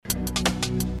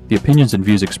The opinions and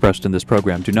views expressed in this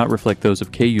program do not reflect those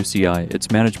of KUCI,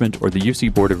 its management, or the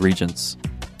UC Board of Regents.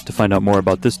 To find out more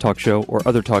about this talk show or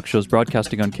other talk shows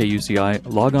broadcasting on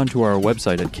KUCI, log on to our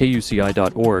website at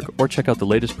kuci.org or check out the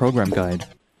latest program guide.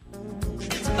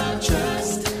 It's about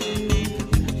trust.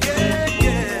 Yeah,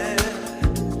 yeah.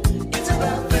 It's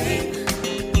about faith.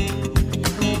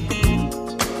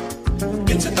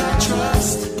 It's about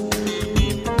trust.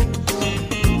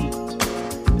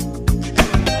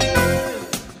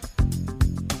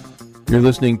 You're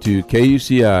listening to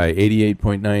KUCI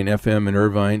 88.9 FM in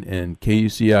Irvine and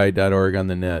KUCI.org on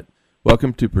the net.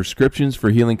 Welcome to Prescriptions for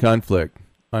Healing Conflict.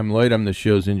 I'm Lloyd, I'm the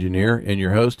show's engineer, and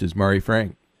your host is Mari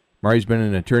Frank. Mari's been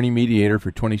an attorney mediator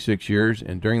for 26 years,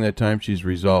 and during that time she's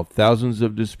resolved thousands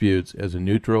of disputes as a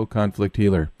neutral conflict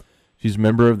healer. She's a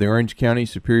member of the Orange County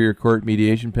Superior Court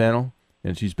Mediation Panel,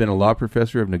 and she's been a law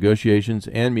professor of negotiations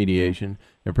and mediation,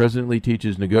 and presently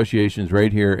teaches negotiations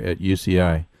right here at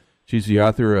UCI. She's the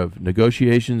author of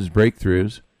Negotiations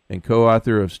Breakthroughs and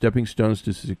co-author of Stepping Stones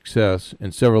to Success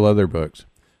and several other books.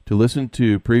 To listen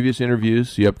to previous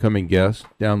interviews, see upcoming guests,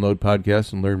 download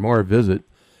podcasts, and learn more, visit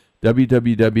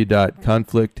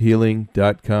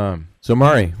www.conflicthealing.com. So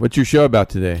Mari, what's your show about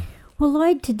today? Well,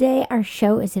 Lloyd, today our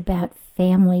show is about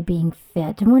family being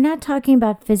fit. And we're not talking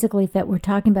about physically fit, we're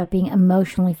talking about being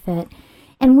emotionally fit.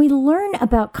 And we learn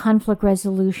about conflict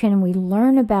resolution, and we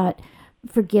learn about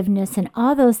forgiveness and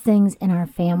all those things in our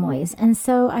families. And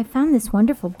so I found this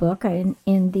wonderful book in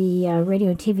the radio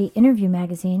and TV interview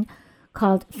magazine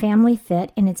called Family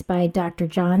Fit, and it's by Dr.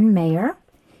 John Mayer.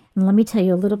 And let me tell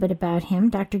you a little bit about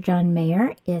him. Dr. John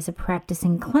Mayer is a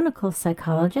practicing clinical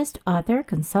psychologist, author,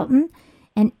 consultant,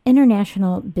 and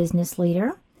international business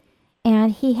leader.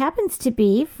 And he happens to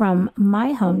be from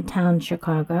my hometown,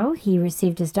 Chicago. He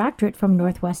received his doctorate from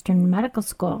Northwestern Medical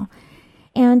School.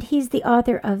 And he's the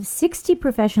author of 60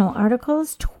 professional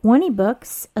articles, 20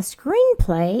 books, a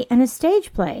screenplay, and a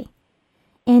stage play.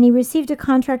 And he received a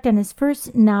contract on his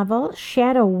first novel,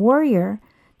 Shadow Warrior,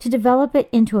 to develop it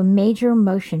into a major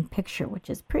motion picture, which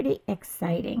is pretty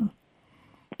exciting.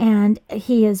 And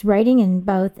he is writing in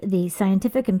both the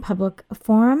scientific and public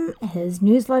forum. His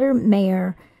newsletter,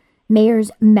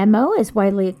 Mayer's Memo, is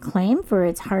widely acclaimed for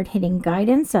its hard-hitting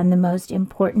guidance on the most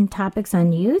important topics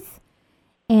on youth.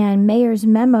 And Mayer's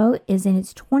Memo is in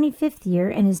its 25th year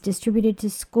and is distributed to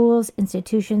schools,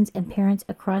 institutions, and parents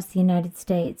across the United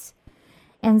States.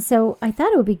 And so I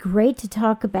thought it would be great to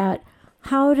talk about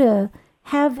how to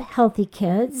have healthy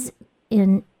kids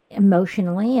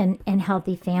emotionally and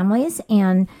healthy families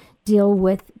and deal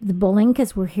with the bullying,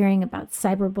 because we're hearing about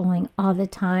cyberbullying all the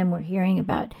time. We're hearing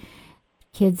about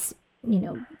kids,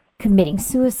 committing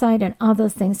suicide and all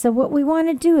those things. So what we want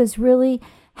to do is really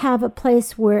have a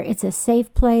place where it's a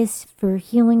safe place for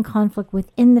healing conflict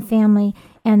within the family.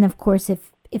 And of course,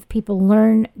 if people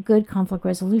learn good conflict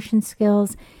resolution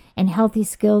skills and healthy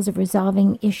skills of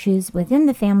resolving issues within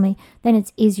the family, then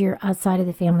it's easier outside of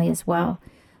the family as well.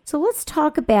 So let's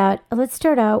start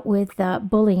out with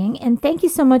bullying. And thank you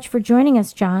so much for joining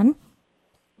us, John.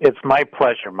 It's my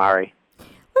pleasure, Mari.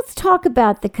 Let's talk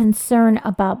about the concern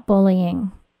about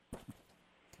bullying.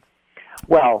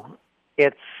 Well,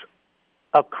 it's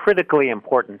a critically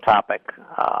important topic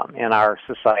in our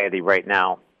society right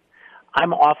now.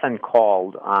 I'm often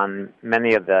called on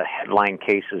many of the headline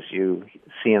cases you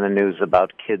see in the news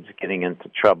about kids getting into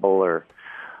trouble or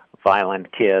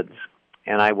violent kids.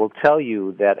 And I will tell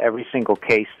you that every single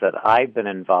case that I've been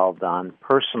involved on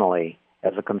personally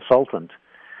as a consultant,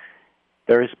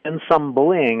 there's been some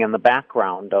bullying in the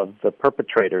background of the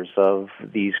perpetrators of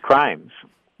these crimes.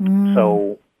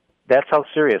 So that's how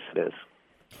serious it is.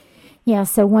 Yeah,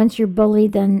 so once you're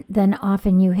bullied, then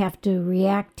often you have to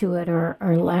react to it or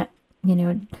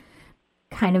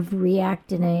kind of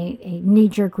react in a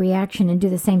knee-jerk reaction and do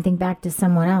the same thing back to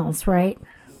someone else, right?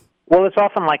 Well, it's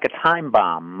often like a time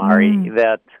bomb, Mari,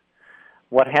 that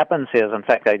what happens is, in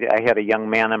fact, I had a young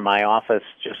man in my office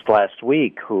just last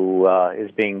week who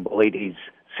is being bullied. He's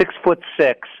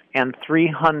 6'6" and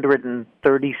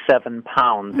 337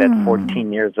 pounds at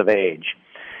 14 years of age.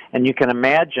 And you can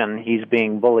imagine he's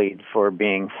being bullied for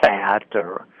being fat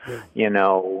or,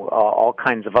 all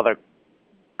kinds of other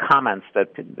comments that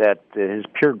his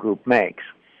peer group makes.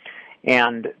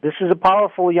 And this is a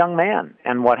powerful young man.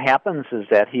 And what happens is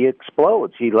that he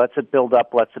explodes. He lets it build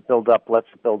up,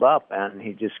 and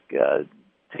he just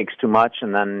takes too much,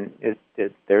 and then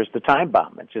there's the time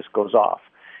bomb. It just goes off.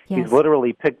 Yes. He's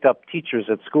literally picked up teachers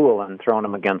at school and thrown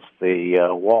them against the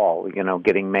wall,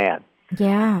 getting mad.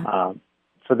 Yeah.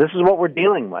 So this is what we're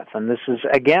dealing with, and this is,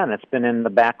 again, it's been in the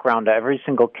background of every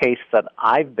single case that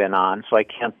I've been on, so I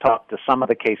can't talk to some of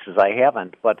the cases I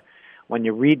haven't, but when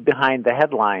you read behind the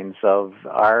headlines of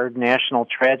our national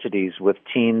tragedies with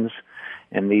teens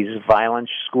and these violent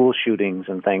school shootings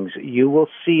and things, you will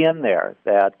see in there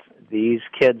that these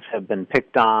kids have been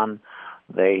picked on,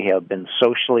 they have been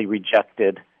socially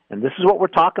rejected, and this is what we're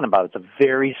talking about. It's a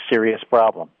very serious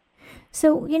problem.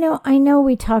 So, I know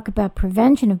we talk about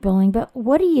prevention of bullying, but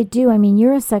what do you do? I mean,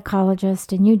 you're a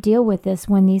psychologist and you deal with this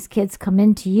when these kids come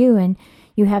into you and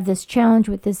you have this challenge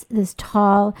with this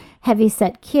tall,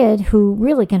 heavy-set kid who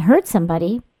really can hurt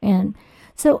somebody. And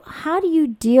so how do you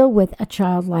deal with a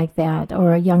child like that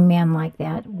or a young man like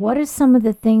that? What are some of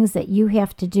the things that you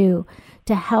have to do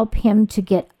to help him to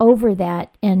get over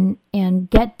that and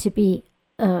get to be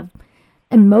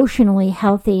emotionally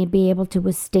healthy and be able to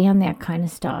withstand that kind of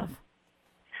stuff?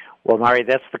 Well, Mari,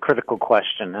 that's the critical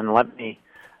question. And let me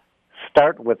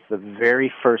start with the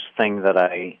very first thing that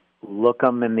I look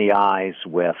them in the eyes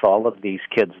with, all of these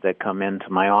kids that come into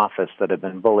my office that have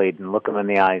been bullied, and look them in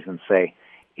the eyes and say,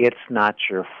 it's not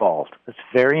your fault. It's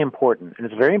very important. And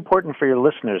it's very important for your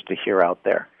listeners to hear out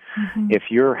there. Mm-hmm. If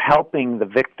you're helping the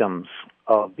victims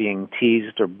of being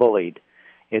teased or bullied,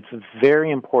 it's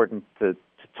very important to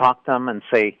talk to them and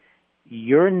say,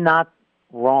 you're not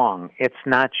wrong. It's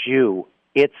not you.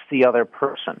 It's the other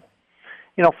person.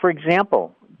 For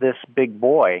example, this big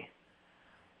boy,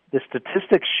 the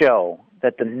statistics show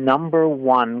that the number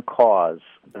one cause,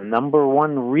 the number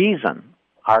one reason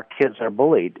our kids are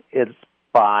bullied is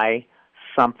by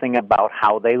something about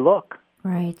how they look.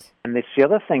 Right. And it's the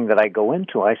other thing that I go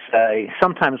into. I say,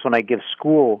 sometimes when I give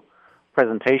school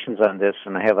presentations on this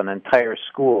and I have an entire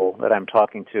school that I'm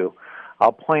talking to,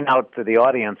 I'll point out to the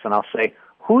audience and I'll say,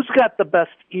 who's got the best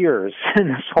ears in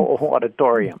this whole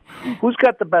auditorium? Who's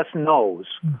got the best nose?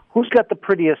 Who's got the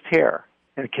prettiest hair?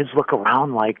 And the kids look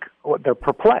around like they're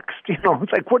perplexed. It's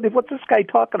like, what's this guy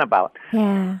talking about?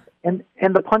 Yeah. And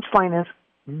the punchline is,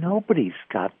 nobody's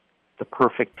got the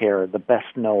perfect hair, the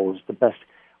best nose, the best.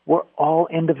 We're all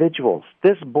individuals.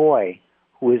 This boy,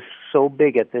 who is so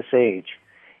big at this age,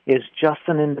 is just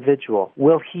an individual.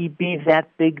 Will he be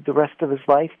that big the rest of his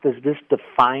life? Does this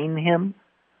define him?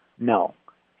 No.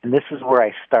 And this is where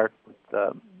I start with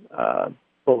the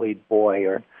bullied boy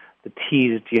or the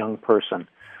teased young person.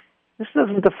 This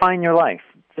doesn't define your life.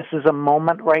 This is a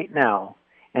moment right now,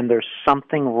 and there's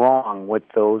something wrong with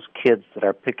those kids that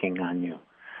are picking on you.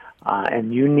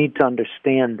 And you need to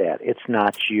understand that. It's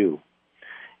not you.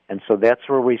 And so that's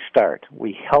where we start.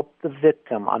 We help the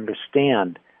victim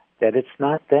understand that it's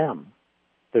not them.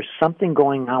 There's something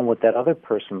going on with that other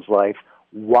person's life,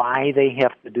 why they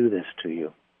have to do this to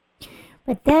you.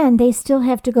 But then they still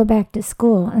have to go back to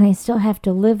school, and they still have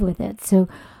to live with it. So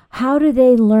how do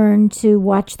they learn to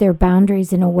watch their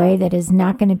boundaries in a way that is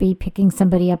not going to be picking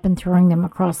somebody up and throwing them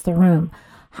across the room?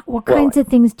 What kinds of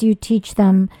things do you teach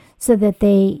them so that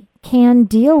they can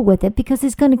deal with it? Because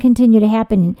it's going to continue to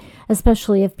happen,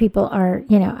 especially if people are,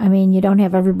 you don't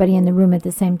have everybody in the room at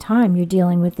the same time. You're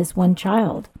dealing with this one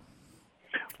child.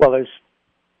 Well,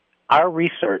 our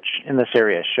research in this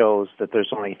area shows that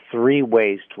there's only 3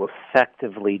 ways to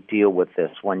effectively deal with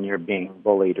this when you're being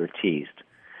bullied or teased.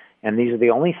 And these are the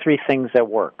only 3 things that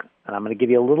work. And I'm going to give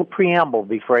you a little preamble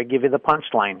before I give you the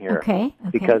punchline here. Okay.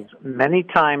 Because many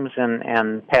times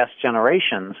in past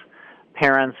generations,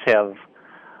 parents have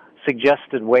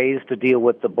suggested ways to deal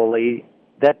with the bully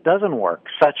that doesn't work,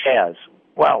 such as,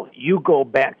 well, you go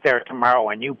back there tomorrow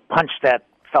and you punch that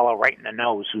fellow right in the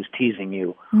nose who's teasing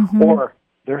you. Mm-hmm. Or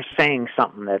they're saying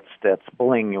something that's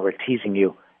bullying you or teasing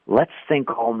you. Let's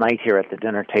think all night here at the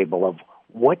dinner table of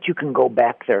what you can go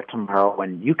back there tomorrow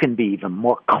and you can be even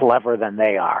more clever than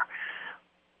they are.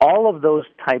 All of those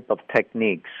type of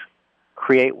techniques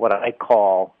create what I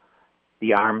call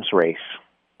the arms race,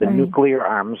 the nuclear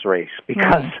arms race,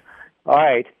 because, all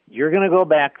right, you're going to go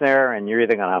back there and you're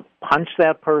either going to punch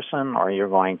that person or you're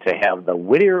going to have the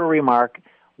wittier remark.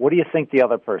 What do you think the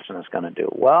other person is going to do?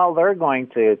 Well, they're going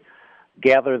to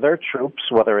gather their troops,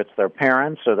 whether it's their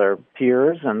parents or their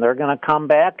peers, and they're going to come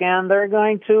back and they're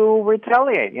going to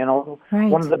retaliate.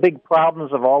 One of the big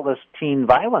problems of all this teen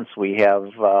violence we have,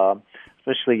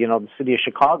 especially, the city of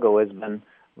Chicago has been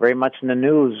very much in the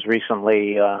news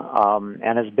recently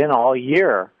and has been all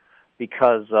year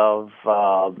because of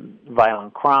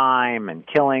violent crime and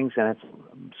killings, and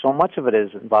so much of it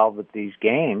is involved with these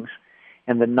gangs.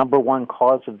 And the number one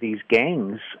cause of these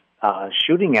gangs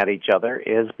shooting at each other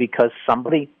is because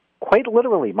somebody, quite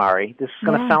literally, Mari, this is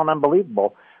going to sound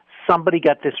unbelievable, somebody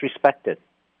got disrespected.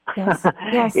 Yes.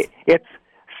 Yes. It's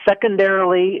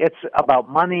secondarily, it's about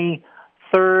money.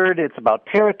 Third, it's about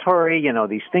territory,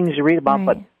 these things you read about.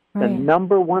 But the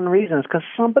number one reason is because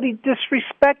somebody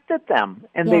disrespected them,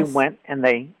 and they went and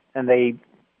they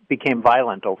became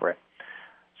violent over it.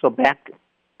 So back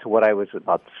to what I was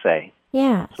about to say.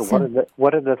 Yeah. So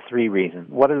what are the three reasons?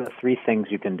 What are the three things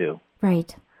you can do?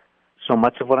 Right. So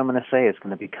much of what I'm going to say is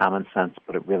going to be common sense,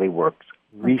 but it really works.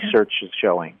 Okay. Research is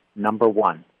showing, number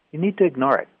one, you need to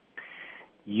ignore it.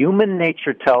 Human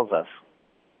nature tells us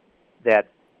that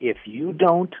if you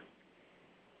don't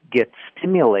get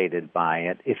stimulated by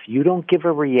it, if you don't give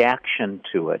a reaction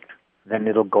to it, then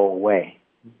it'll go away.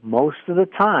 Most of the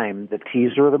time, the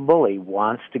teaser or the bully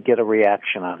wants to get a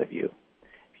reaction out of you.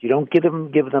 If you don't give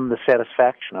them the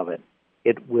satisfaction of it,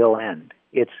 it will end.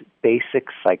 It's basic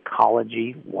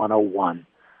psychology 101,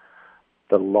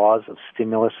 the laws of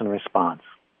stimulus and response.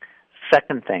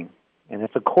 Second thing, and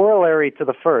it's a corollary to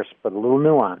the first, but a little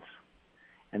nuance,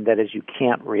 and that is you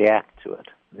can't react to it.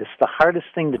 This is the hardest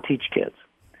thing to teach kids,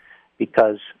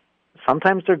 because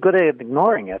sometimes they're good at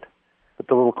ignoring it, but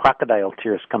the little crocodile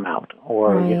tears come out,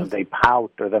 or Right. they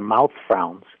pout, or their mouth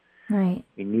frowns. Right.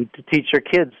 You need to teach your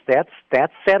kids that's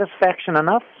satisfaction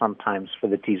enough sometimes for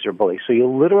the teaser bully. So you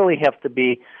literally have to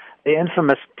be the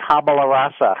infamous tabula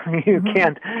rasa.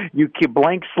 You keep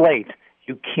blank slate.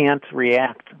 You can't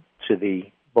react to the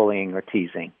bullying or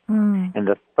teasing. Mm. And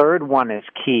the third one is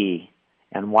key,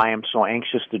 and why I'm so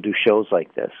anxious to do shows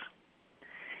like this.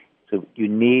 So you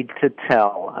need to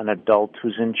tell an adult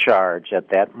who's in charge at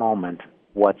that moment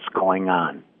what's going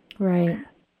on. Right.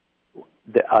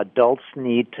 The adults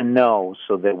need to know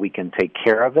so that we can take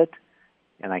care of it,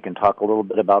 and I can talk a little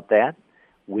bit about that.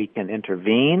 We can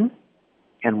intervene,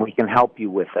 and we can help you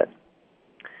with it.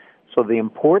 So the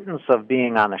importance of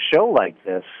being on a show like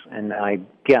this, and I,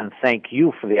 again, thank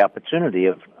you for the opportunity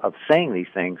of saying these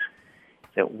things,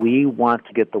 that we want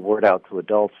to get the word out to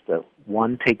adults that,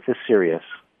 one, take this serious,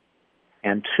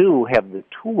 and two, have the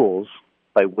tools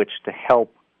by which to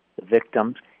help the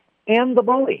victims and the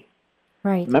bully.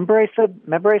 Right. Remember I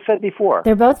said before.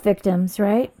 They're both victims,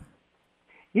 right?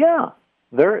 Yeah.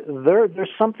 There's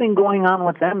something going on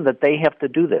with them that they have to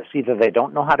do this. Either they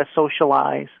don't know how to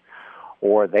socialize,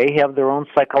 or they have their own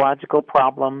psychological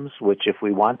problems, which if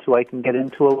we want to, I can get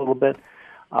into a little bit.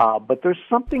 But there's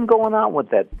something going on with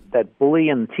that bully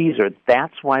and teaser.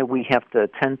 That's why we have to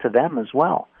attend to them as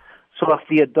well. So if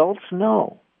the adults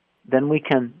know, then we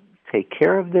can take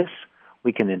care of this,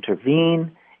 we can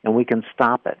intervene, and we can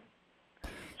stop it.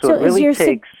 So it really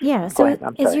takes... So ahead,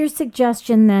 I'm is sorry. your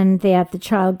suggestion then that the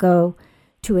child go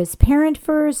to his parent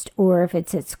first, or if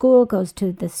it's at school, goes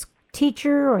to the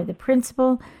teacher or the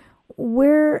principal?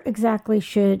 Where exactly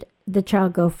should the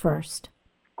child go first?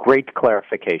 Great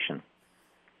clarification.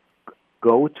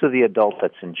 Go to the adult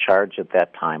that's in charge at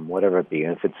that time, whatever it be.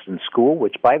 And if it's in school,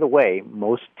 which, by the way,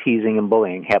 most teasing and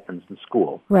bullying happens in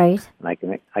school. Right.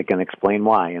 And I can explain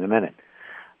why in a minute.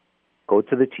 Go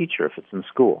to the teacher if it's in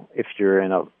school. If you're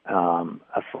in a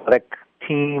athletic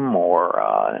team or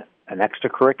an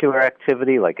extracurricular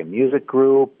activity like a music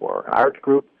group or an art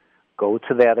group, go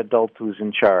to that adult who's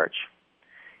in charge.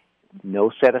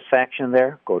 No satisfaction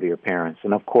there, go to your parents.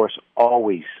 And, of course,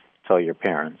 always tell your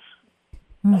parents,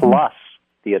 plus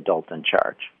the adult in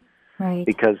charge. Right.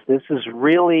 Because this is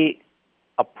really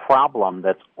a problem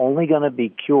that's only going to be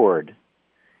cured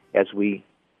as we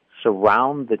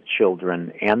surround the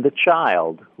children and the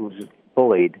child who's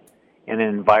bullied in an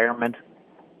environment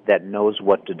that knows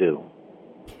what to do.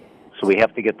 So we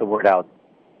have to get the word out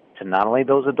to not only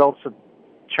those adults in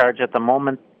charge at the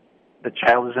moment the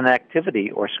child is in activity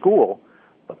or school,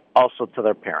 but also to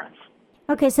their parents.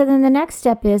 Okay, so then the next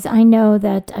step is, I know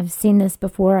that I've seen this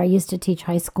before. I used to teach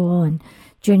high school and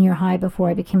junior high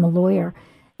before I became a lawyer.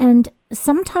 And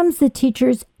sometimes the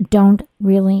teachers don't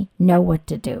really know what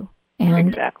to do.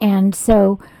 Exactly. And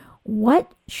so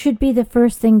what should be the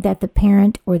first thing that the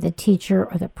parent or the teacher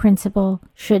or the principal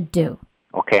should do?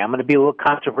 Okay, I'm going to be a little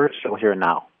controversial here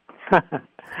now.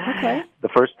 Okay. The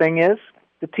first thing is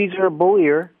the teacher or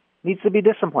bullier needs to be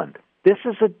disciplined. This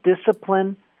is a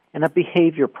discipline and a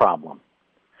behavior problem.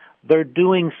 They're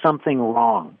doing something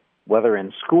wrong, whether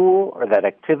in school or that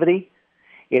activity.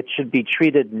 It should be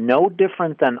treated no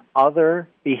different than other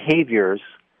behaviors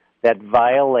that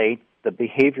violate the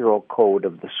behavioral code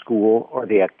of the school or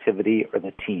the activity or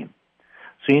the team.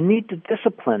 So you need to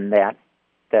discipline that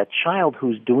child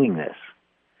who's doing this.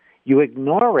 You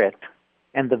ignore it,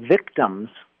 and the victims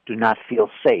do not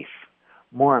feel safe.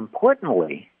 More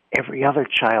importantly, every other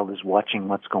child is watching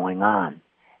what's going on,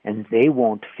 and they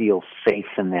won't feel safe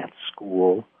in that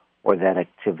school or that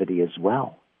activity as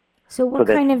well. So what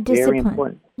that's kind of very discipline?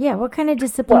 important. Yeah, what kind of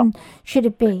discipline should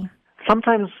it be?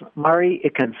 Sometimes, Mari,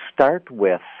 it can start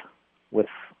with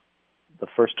the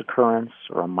first occurrence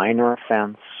or a minor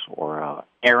offense or an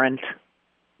errant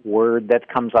word that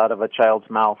comes out of a child's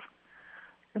mouth.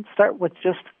 and start with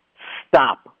just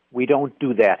stop. We don't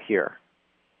do that here.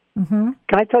 Mm-hmm.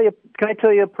 Can I tell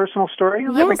you a personal story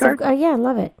in that Yes, regard? yeah, I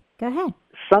love it. Go ahead.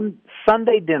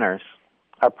 Sunday dinners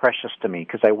are precious to me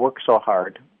because I work so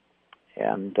hard,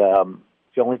 and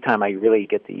it's the only time I really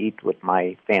get to eat with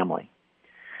my family.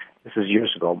 This is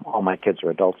years ago. All my kids are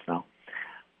adults now.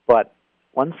 But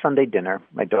one Sunday dinner,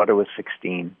 my daughter was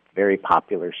 16, very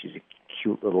popular. She's a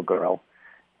cute little girl,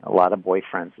 a lot of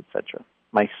boyfriends, etc.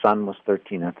 My son was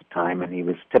 13 at the time, and he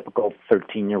was typical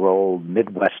 13-year-old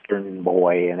Midwestern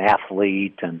boy, an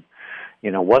athlete, and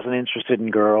wasn't interested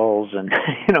in girls, and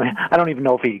I don't even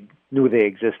know if he knew they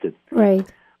existed. Right.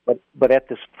 But at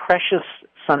this precious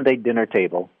Sunday dinner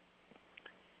table,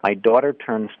 my daughter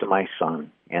turns to my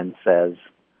son and says,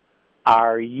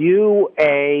 "Are you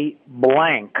a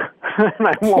blank?" And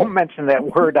I won't mention that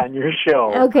word on your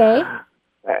show. Okay.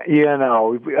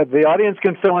 The audience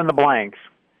can fill in the blanks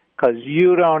because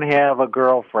you don't have a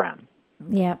girlfriend.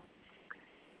 Yep.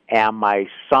 And my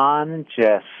son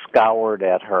just scoured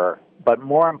at her. But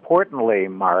more importantly,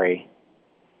 Mari,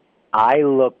 I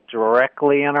looked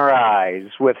directly in her eyes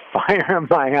with fire in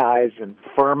my eyes and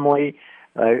firmly,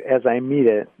 as I mean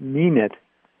it,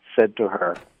 said to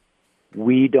her,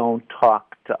 "We don't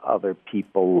talk to other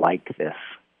people like this.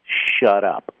 Shut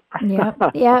up." Yep.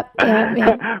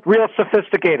 Real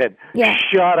sophisticated. Yeah.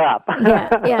 Shut up.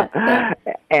 Yeah.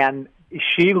 And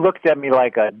she looked at me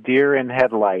like a deer in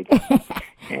headlights.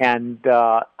 And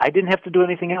I didn't have to do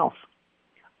anything else.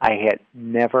 I had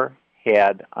never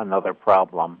had another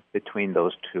problem between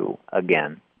those two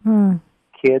again.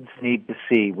 Kids need to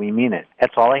see we mean it.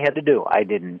 That's all I had to do. I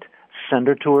didn't send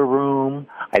her to her room.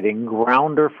 I didn't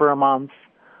ground her for a month.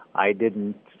 I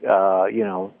didn't,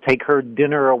 take her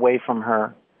dinner away from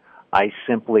her. I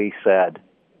simply said,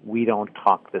 "We don't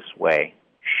talk this way.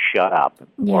 Shut up."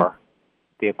 Yeah. Or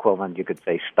the equivalent, you could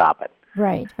say, "Stop it."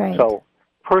 Right. So,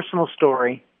 personal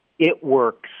story, it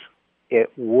works.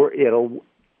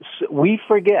 We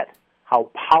forget how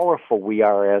powerful we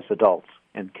are as adults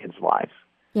in kids' lives.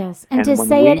 Yes, and to when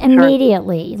say we it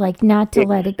immediately, like not to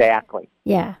let it... Exactly.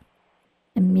 Yeah,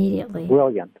 immediately.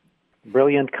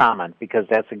 Brilliant comment, because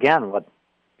that's, again, what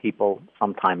people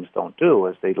sometimes don't do,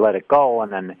 is they let it go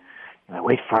and then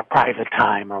wait for a private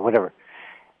time or whatever.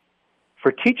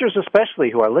 For teachers especially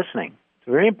who are listening, it's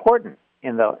very important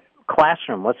in the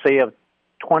classroom. Let's say you have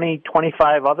 20,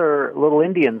 25 other little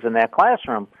Indians in that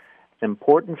classroom. It's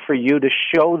important for you to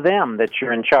show them that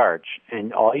you're in charge.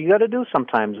 And all you got to do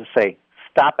sometimes is say,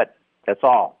 "Stop it. That's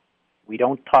all. We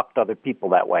don't talk to other people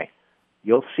that way."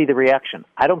 You'll see the reaction.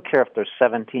 I don't care if they're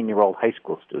 17-year-old high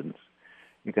school students.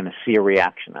 You're going to see a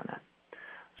reaction on that.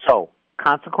 So,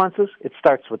 consequences, it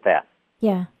starts with that.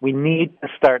 Yeah. We need to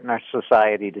start in our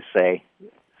society to say,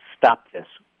 "Stop this.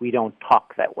 We don't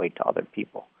talk that way to other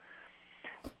people."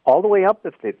 All the way up,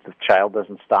 if the child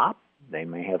doesn't stop, they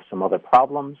may have some other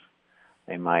problems.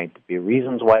 They might be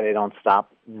reasons why they don't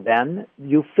stop. Then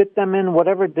you fit them in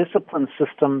whatever discipline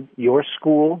system your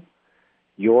school,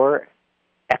 your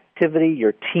activity,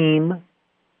 your team,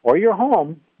 or your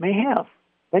home may have.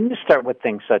 Then you start with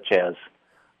things such as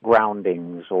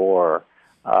groundings or,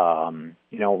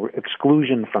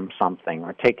 exclusion from something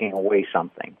or taking away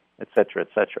something, et cetera, et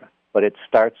cetera. But it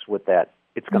starts with that.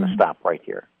 It's going to stop right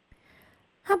here.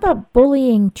 How about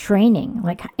bullying training,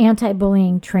 like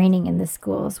anti-bullying training in the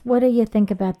schools? What do you think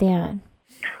about that?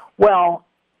 Well,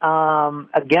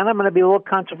 again, I'm going to be a little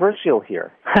controversial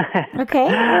here. Okay,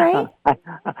 all right.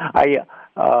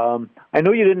 I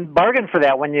know you didn't bargain for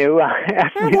that when you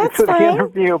asked me that's to the fine.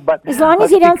 interview, but As long as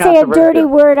let's you be don't say a dirty controversial.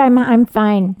 word, I'm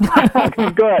fine.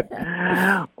 Good.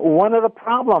 One of the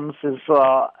problems is,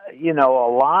 a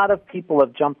lot of people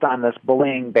have jumped on this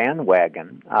bullying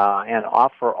bandwagon and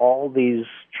offer all these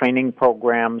training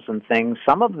programs and things.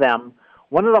 Some of them,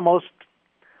 one of the most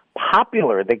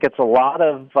popular that gets a lot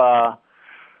of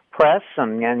press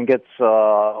and gets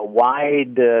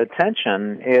wide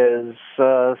attention is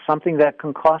something that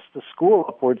can cost the school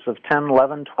upwards of $10,000,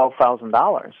 $11,000,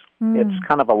 $12,000. It's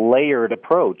kind of a layered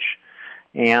approach,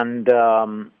 and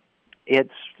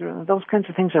it's those kinds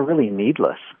of things are really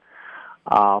needless.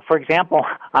 For example,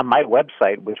 on my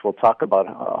website, which we'll talk about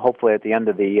hopefully at the end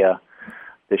of the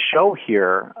show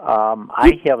here,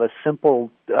 I have a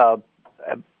simple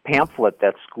pamphlet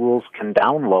that schools can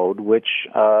download, which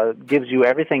gives you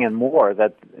everything and more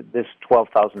that this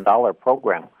 $12,000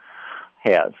 program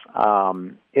has.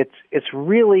 It's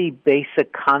really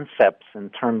basic concepts in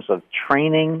terms of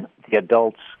training the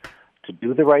adults to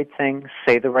do the right thing,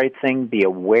 say the right thing, be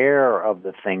aware of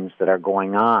the things that are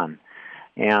going on.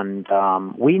 And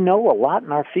we know a lot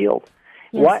in our field.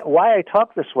 Yes. Why I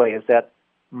talk this way is that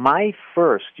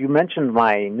you mentioned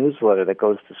my newsletter that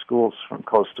goes to schools from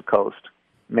coast to coast,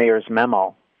 Mayor's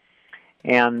Memo.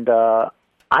 And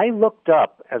I looked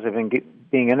up, as I've been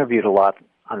being interviewed a lot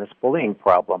on this bullying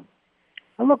problem,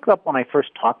 I looked up when I first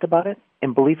talked about it,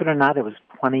 and believe it or not, it was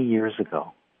 20 years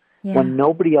ago, when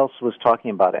nobody else was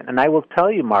talking about it. And I will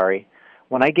tell you, Mari,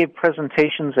 when I gave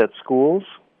presentations at schools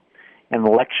and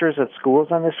lectures at schools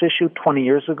on this issue 20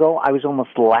 years ago, I was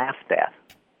almost laughed at.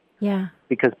 Yeah.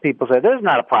 Because people say, there's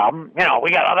not a problem.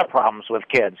 We got other problems with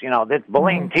kids. This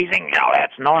bullying, teasing,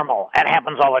 that's normal. That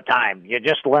happens all the time. You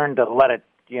just learn to let it,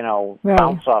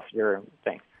 bounce off your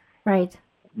thing. Right.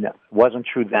 No, it wasn't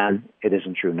true then. It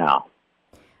isn't true now.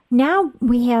 Now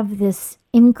we have this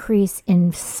increase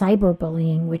in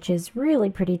cyberbullying, which is really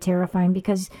pretty terrifying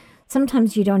because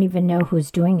sometimes you don't even know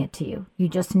who's doing it to you. You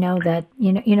just know that,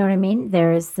 you know what I mean?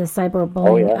 There is the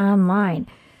cyberbullying online.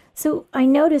 So I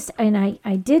noticed, and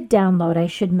I did download, I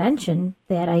should mention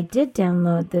that I did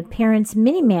download the Parents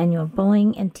Mini Manual,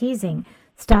 Bullying and Teasing,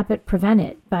 Stop It, Prevent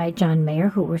It by John Mayer,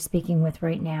 who we're speaking with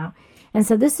right now. And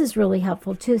so this is really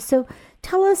helpful too. So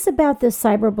tell us about the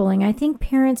cyberbullying. I think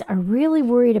parents are really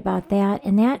worried about that.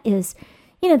 And that is,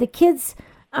 the kids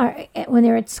are, when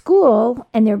they're at school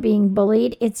and they're being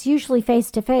bullied, it's usually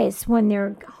face to face. When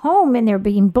they're home and they're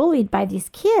being bullied by these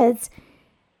kids,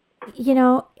 they're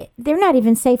not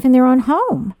even safe in their own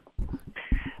home.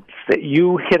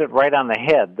 You hit it right on the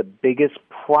head. The biggest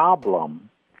problem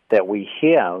that we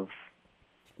have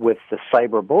with the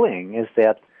cyberbullying is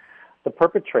that the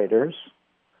perpetrators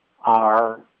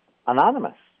are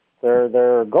anonymous.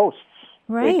 They're ghosts.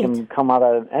 Right. They can come out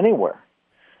of anywhere.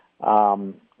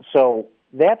 So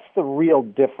that's the real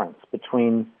difference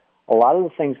between a lot of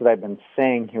the things that I've been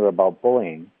saying here about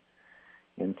bullying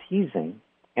and teasing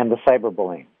and the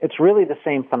cyberbullying. It's really the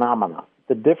same phenomena.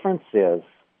 The difference is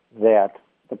that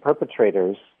the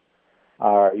perpetrators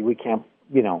we can't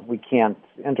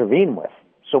intervene with.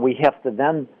 So we have to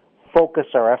then focus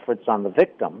our efforts on the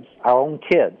victims, our own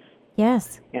kids.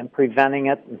 Yes. And preventing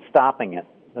it and stopping it.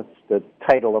 That's the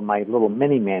title of my little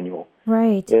mini manual.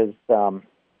 Right. Is, so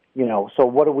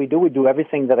what do? We do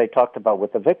everything that I talked about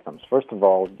with the victims. First of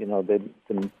all, they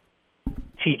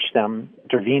teach them,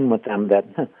 intervene with them that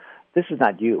this is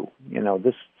not you.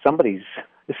 This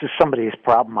is somebody's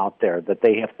problem out there that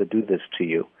they have to do this to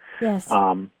you. Yes.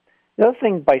 The other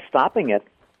thing, by stopping it,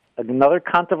 another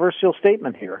controversial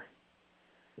statement here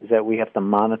is that we have to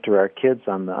monitor our kids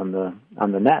on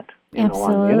the net,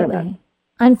 Absolutely. on the internet.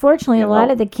 Unfortunately, a lot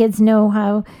of the kids know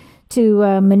how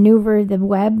to maneuver the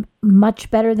web much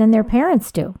better than their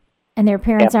parents do, and their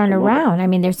parents aren't around. I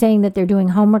mean, they're saying that they're doing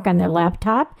homework on their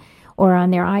laptop or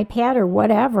on their iPad or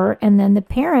whatever, and then the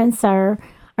parents are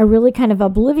really kind of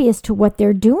oblivious to what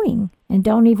they're doing and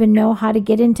don't even know how to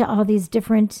get into all these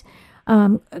different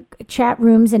chat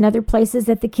rooms and other places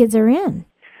that the kids are in.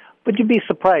 But you'd be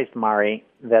surprised, Mari,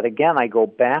 that again I go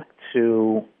back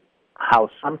to how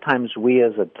sometimes we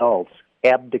as adults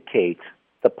abdicate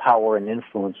the power and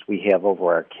influence we have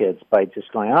over our kids by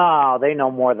just going, they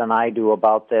know more than I do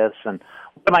about this, and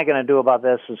what am I going to do about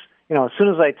this? Is as soon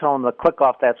as I tell them to click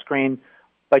off that screen,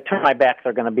 if I turn my back,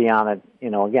 they're going to be on it,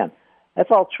 again. That's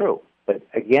all true. But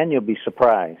again, you'll be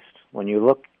surprised when you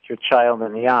look your child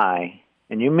in the eye,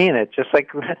 and you mean it, just like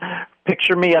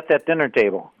picture me at that dinner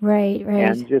table. Right.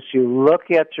 And just you look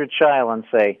at your child and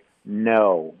say,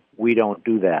 no, we don't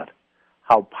do that.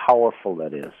 How powerful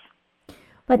that is.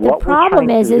 But the problem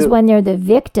is when they're the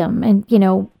victim, and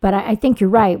but I think you're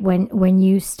right. When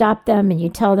you stop them and you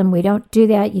tell them we don't do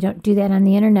that, you don't do that on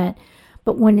the internet.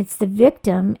 But when it's the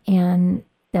victim and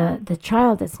the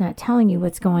child that's not telling you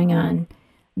what's going on,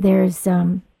 there's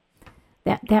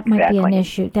that might be an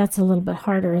issue. That's a little bit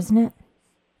harder, isn't it?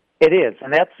 It is,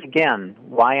 and that's again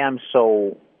why I'm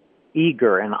so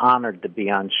eager and honored to be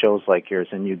on shows like yours,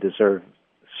 and you deserve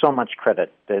so much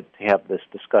credit to have this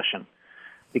discussion,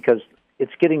 because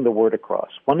it's getting the word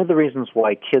across. One of the reasons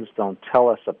why kids don't tell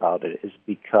us about it is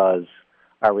because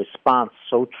our response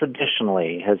so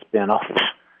traditionally has been,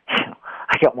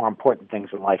 I got more important things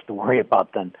in life to worry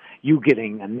about than you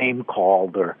getting a name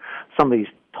called or somebody's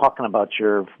talking about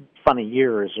your funny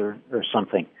years or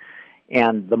something.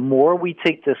 And the more we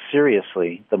take this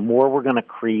seriously, the more we're going to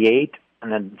create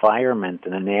an environment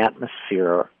and an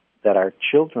atmosphere that our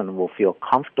children will feel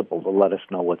comfortable to let us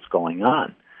know what's going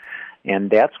on.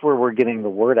 And that's where we're getting the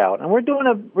word out. And we're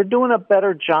doing a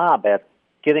better job at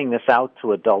getting this out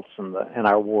to adults in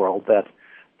our world that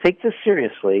take this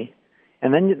seriously.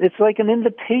 And then it's like an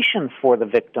invitation for the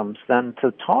victims then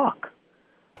to talk.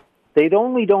 They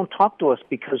only don't talk to us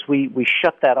because we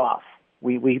shut that off.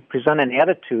 We present an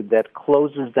attitude that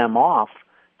closes them off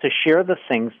to share the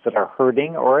things that are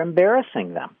hurting or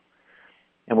embarrassing them.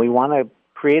 And we want to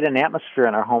create an atmosphere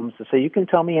in our homes to say, you can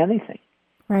tell me anything.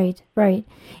 Right, right.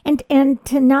 And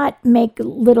to not make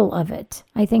little of it.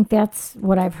 I think that's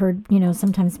what I've heard,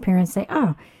 sometimes parents say,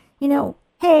 oh,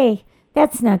 hey,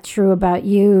 that's not true about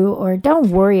you, or don't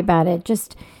worry about it.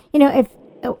 Just,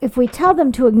 if we tell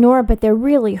them to ignore it, but they're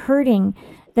really hurting,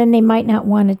 then they might not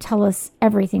want to tell us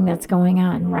everything that's going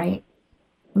on, right?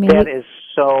 That is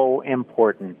so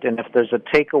important. And if there's a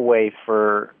takeaway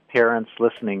for parents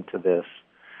listening to this,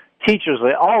 teachers,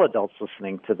 all adults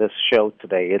listening to this show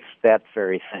today, it's that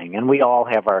very thing. And we all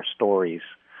have our stories.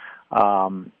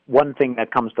 One thing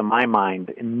that comes to my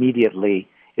mind immediately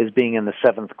is being in the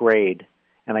 7th grade,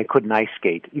 and I couldn't ice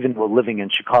skate, even though living in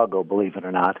Chicago, believe it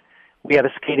or not. We had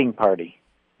a skating party,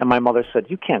 and my mother said,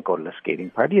 you can't go to the skating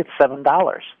party. It's $7.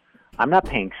 I'm not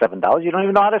paying $7. You don't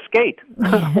even know how to skate.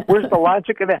 Where's the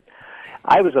logic of that?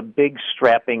 I was a big,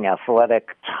 strapping,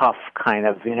 athletic, tough kind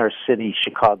of inner-city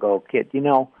Chicago kid.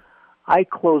 I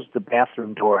closed the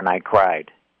bathroom door and I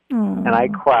cried. And I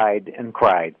cried and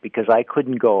cried because I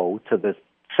couldn't go to the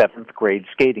 7th grade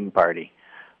skating party.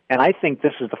 And I think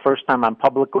this is the first time I'm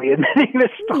publicly admitting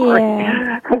this story.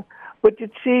 Yeah. But you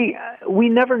see, we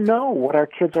never know what our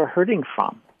kids are hurting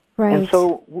from. Right. And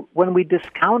so when we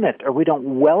discount it or we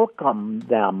don't welcome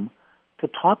them to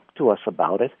talk to us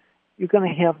about it, you're going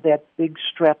to have that big,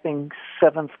 strapping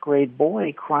 7th grade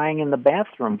boy crying in the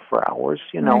bathroom for hours,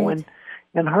 Right.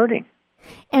 and hurting.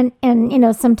 And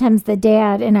sometimes the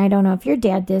dad, and I don't know if your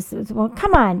dad this is, well,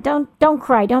 come on, don't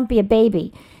cry, don't be a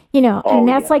baby, and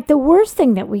that's like the worst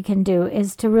thing that we can do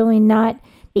is to really not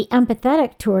be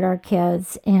empathetic toward our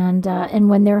kids, and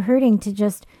when they're hurting to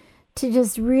just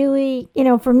really,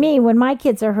 for me, when my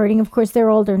kids are hurting, of course they're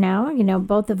older now,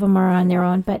 both of them are on their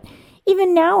own, but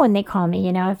even now when they call me,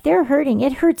 if they're hurting,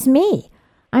 it hurts me.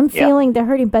 I'm feeling the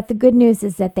hurting, but the good news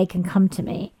is that they can come to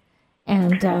me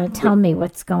and tell me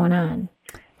what's going on.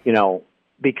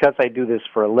 Because I do this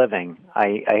for a living,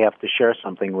 I have to share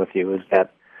something with you, is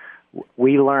that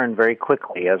we learn very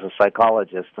quickly as a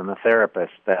psychologist and a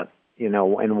therapist that, in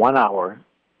 1 hour,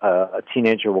 a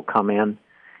teenager will come in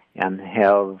and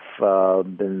have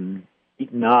been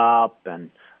beaten up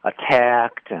and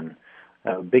attacked and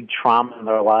a big trauma in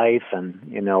their life, and,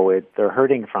 they're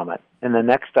hurting from it. In the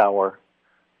next hour,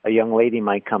 a young lady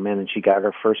might come in and she got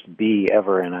her first B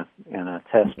ever in a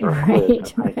test or a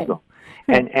quiz in high school.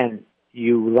 And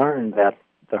you learn that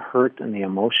the hurt and the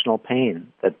emotional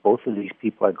pain that both of these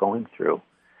people are going through,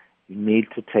 you need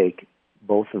to take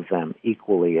both of them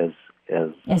equally as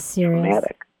serious.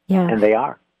 traumatic. Yeah. And they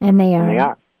are. And they are. And they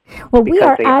are. Well, because we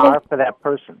are they out are of for that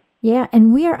person. Yeah,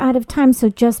 and we are out of time, so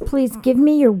just please give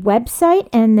me your website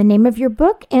and the name of your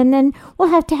book, and then we'll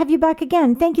have to have you back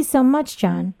again. Thank you so much,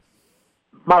 John.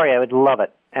 Mari, I would love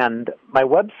it. And my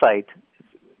website,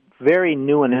 very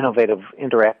new and innovative,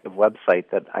 interactive website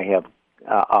that I have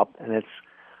up, and it's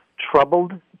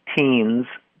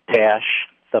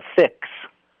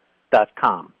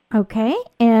troubledteens-thefix.com. Okay,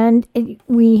 and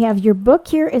we have your book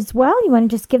here as well. You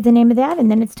want to just give the name of that, and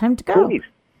then it's time to go. Please.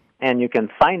 And you can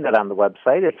find it on the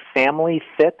website. It's Family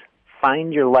Fit,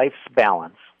 Find Your Life's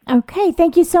Balance. Okay,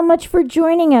 thank you so much for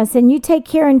joining us, and you take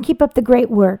care and keep up the great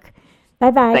work.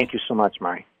 Bye-bye. Thank you so much,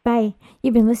 Mari. Bye.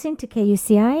 You've been listening to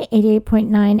KUCI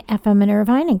 88.9 FM in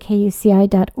Irvine and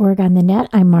KUCI.org on the net.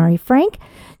 I'm Mari Frank.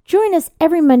 Join us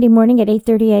every Monday morning at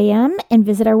 8:30 a.m. and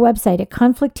visit our website at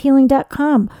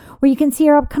conflicthealing.com, where you can see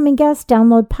our upcoming guests,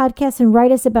 download podcasts, and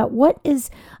write us about what is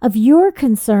of your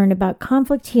concern about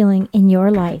conflict healing in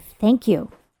your life. Thank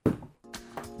you.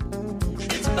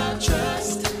 It's about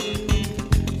trust.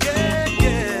 Yeah,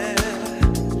 yeah.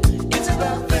 It's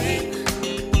about faith.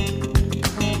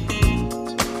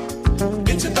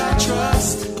 It's about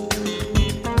trust.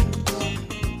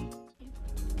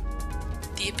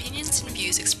 The opinions and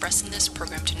views expressed in this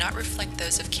program do not reflect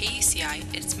those of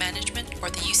KUCI, its management, or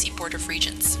the UC Board of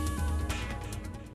Regents.